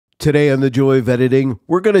Today on The Joy of Editing,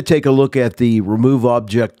 we're going to take a look at the Remove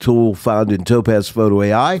Object tool found in Topaz Photo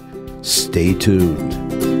AI. Stay tuned.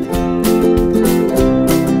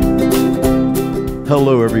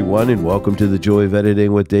 Hello everyone and welcome to The Joy of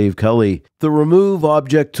Editing with Dave Cully. The Remove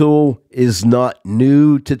Object tool is not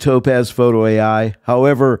new to Topaz Photo AI.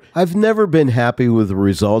 However, I've never been happy with the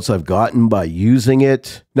results I've gotten by using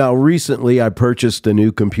it. Now, recently I purchased a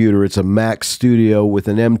new computer. It's a Mac Studio with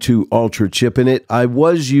an M2 Ultra chip in it. I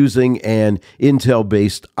was using an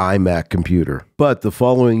Intel-based iMac computer. But the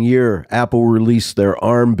following year, Apple released their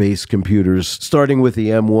ARM-based computers, starting with the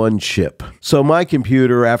M1 chip. So my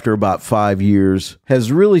computer, after about 5 years,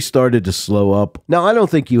 has really started to slow up. Now, I don't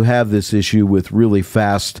think you have this issue with really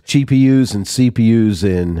fast GPUs and CPUs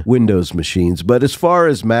in Windows machines, but as far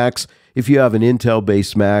as Macs, if you have an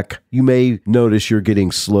Intel-based Mac, you may notice you're getting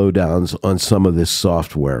slowdowns on some of this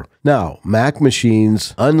software. Now, Mac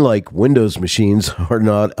machines, unlike Windows machines, are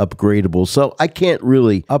not upgradable, so I can't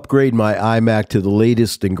really upgrade my iMac to the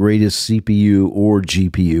latest and greatest CPU or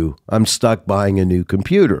GPU. I'm stuck buying a new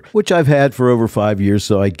computer, which I've had for over 5 years,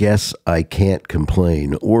 so I guess I can't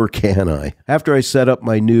complain, or can I? After I set up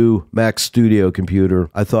my new Mac Studio computer,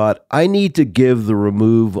 I thought I need to give the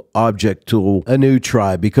Remove Object tool a new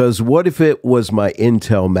try, because what if it was my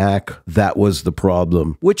Intel Mac that was the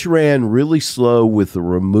problem, which ran really slow with the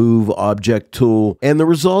Remove Object tool, and the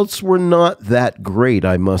results were not that great,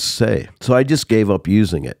 I must say. So I just gave up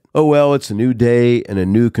using it. Oh well, it's a new day and a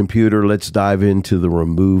new computer. Let's dive into the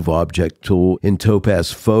Remove Object tool in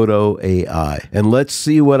Topaz Photo AI. And let's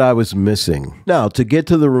see what I was missing. Now, to get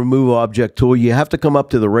to the Remove Object tool, you have to come up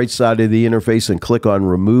to the right side of the interface and click on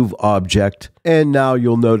Remove Object. And now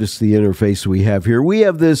you'll notice the interface we have here. We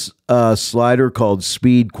have this slider called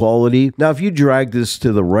Speed Quality. Now, if you drag this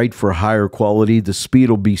to the right for higher quality, the speed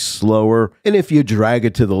will be slower. And if you drag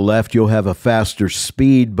it to the left, you'll have a faster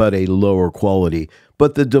speed, but a lower quality.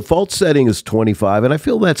 But the default setting is 25, and I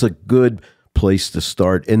feel that's a good place to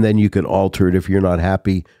start. And then you can alter it if you're not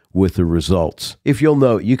happy with the results. If you'll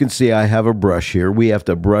note, you can see I have a brush here. We have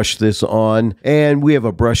to brush this on, and we have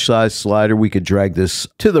a brush size slider. We could drag this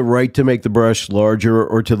to the right to make the brush larger,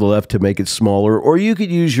 or to the left to make it smaller, or you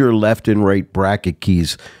could use your left and right bracket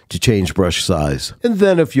keys to change brush size. And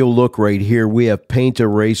then if you'll look right here, we have paint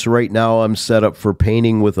erase. Right now I'm set up for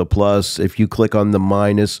painting with a plus. If you click on the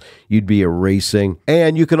minus, you'd be erasing.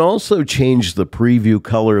 And you can also change the preview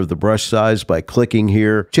color of the brush size by clicking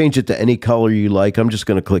here. Change it to any color you like. I'm just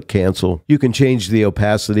going to click cancel. You can change the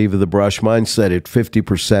opacity of the brush. Mine's set at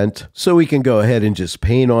 50%. So we can go ahead and just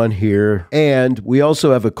paint on here. And we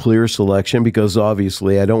also have a clear selection because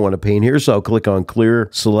obviously I don't want to paint here. So I'll click on clear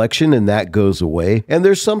selection and that goes away. And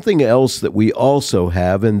there's something else that we also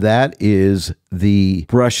have, and that is the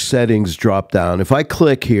brush settings drop down. If I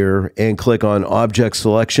click here and click on object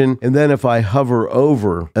selection, and then if I hover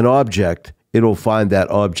over an object, it'll find that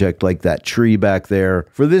object like that tree back there.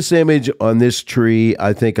 For this image on this tree,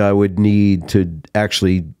 I think I would need to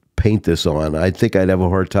actually paint this on. I think I'd have a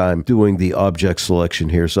hard time doing the object selection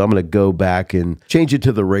here. So I'm going to go back and change it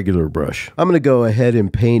to the regular brush. I'm going to go ahead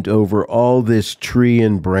and paint over all this tree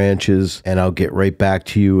and branches, and I'll get right back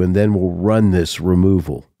to you, and then we'll run this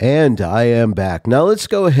removal. And I am back. Now let's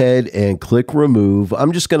go ahead and click remove.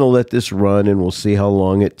 I'm just going to let this run and we'll see how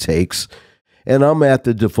long it takes. And I'm at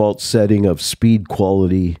the default setting of speed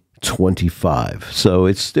quality 25. So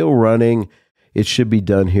it's still running. It should be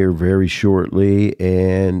done here very shortly,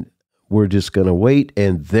 and we're just going to wait,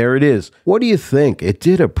 and there it is. What do you think? It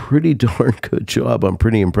did a pretty darn good job. I'm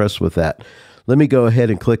pretty impressed with that. Let me go ahead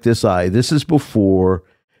and click this eye. This is before,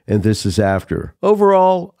 and this is after.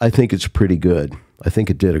 Overall, I think it's pretty good. I think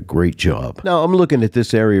it did a great job. Now, I'm looking at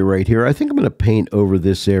this area right here. I think I'm going to paint over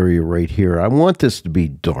this area right here. I want this to be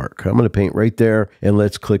dark. I'm going to paint right there, and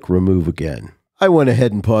let's click remove again. I went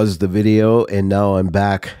ahead and paused the video, and now I'm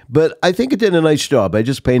back, but I think it did a nice job. I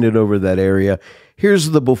just painted over that area. Here's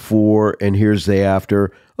the before, and here's the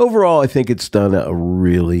after. Overall, I think it's done a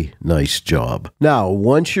really nice job. Now,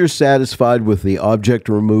 once you're satisfied with the object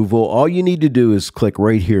removal, all you need to do is click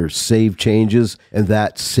right here, Save Changes, and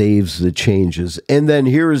that saves the changes. And then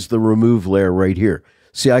here is the remove layer right here.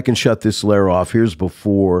 See, I can shut this layer off. Here's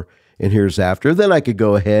before, and here's after. Then I could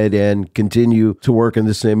go ahead and continue to work in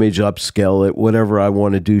this image, upscale it, whatever I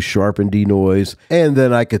want to do, sharpen, denoise. And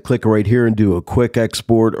then I could click right here and do a quick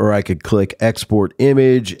export, or I could click export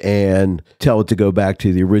image and tell it to go back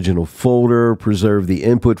to the original folder, preserve the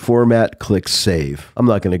input format, click save. I'm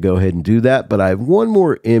not going to go ahead and do that, but I have one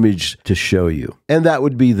more image to show you. And that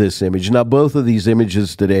would be this image. Now, both of these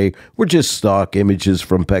images today were just stock images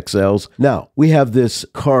from Pexels. Now, we have this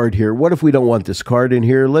card here. What if we don't want this card in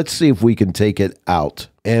here? Let's see if we can take it out.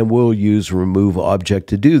 And we'll use remove object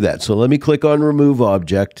to do that. So let me click on remove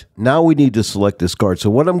object. Now we need to select this card. So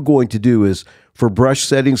what I'm going to do is for brush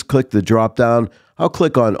settings, click the drop down. I'll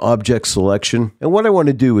click on object selection. And what I want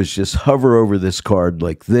to do is just hover over this card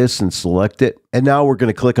like this and select it. And now we're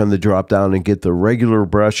going to click on the drop down and get the regular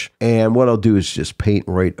brush. And what I'll do is just paint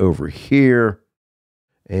right over here.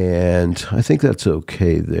 And I think that's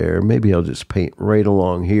okay there. Maybe I'll just paint right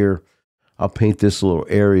along here. I'll paint this little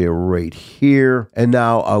area right here. And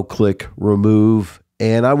now I'll click remove,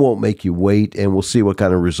 and I won't make you wait, and we'll see what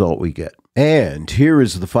kind of result we get. And here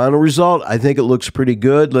is the final result. I think it looks pretty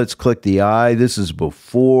good. Let's click the eye. This is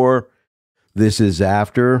before. This is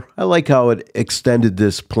after. I like how it extended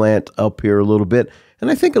this plant up here a little bit. And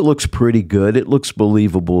I think it looks pretty good. It looks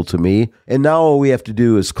believable to me. And now all we have to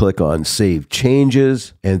do is click on Save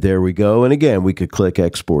Changes. And there we go. And again, we could click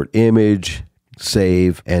Export Image,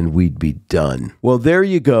 save, and we'd be done. Well, there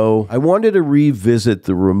you go. I wanted to revisit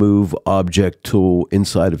the remove object tool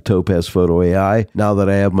inside of Topaz Photo AI now that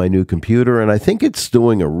I have my new computer, and I think it's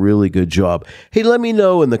doing a really good job. Hey, let me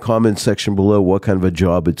know in the comments section below what kind of a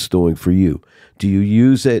job it's doing for you. Do you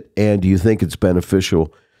use it, and do you think it's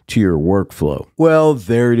beneficial to your workflow? Well,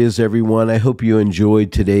 there it is, everyone. I hope you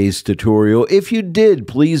enjoyed today's tutorial. If you did,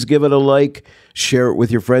 please give it a like, share it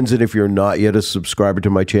with your friends, and if you're not yet a subscriber to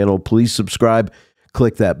my channel, please subscribe.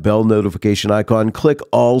 Click that bell notification icon. Click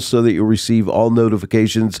all so that you'll receive all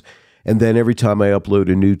notifications, and then every time I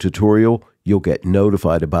upload a new tutorial, you'll get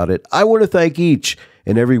notified about it. I want to thank each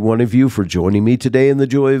and every one of you for joining me today in the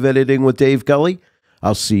Joy of Editing with Dave Kelly.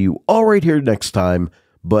 I'll see you all right here next time,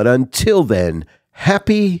 but until then,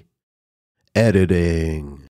 happy editing.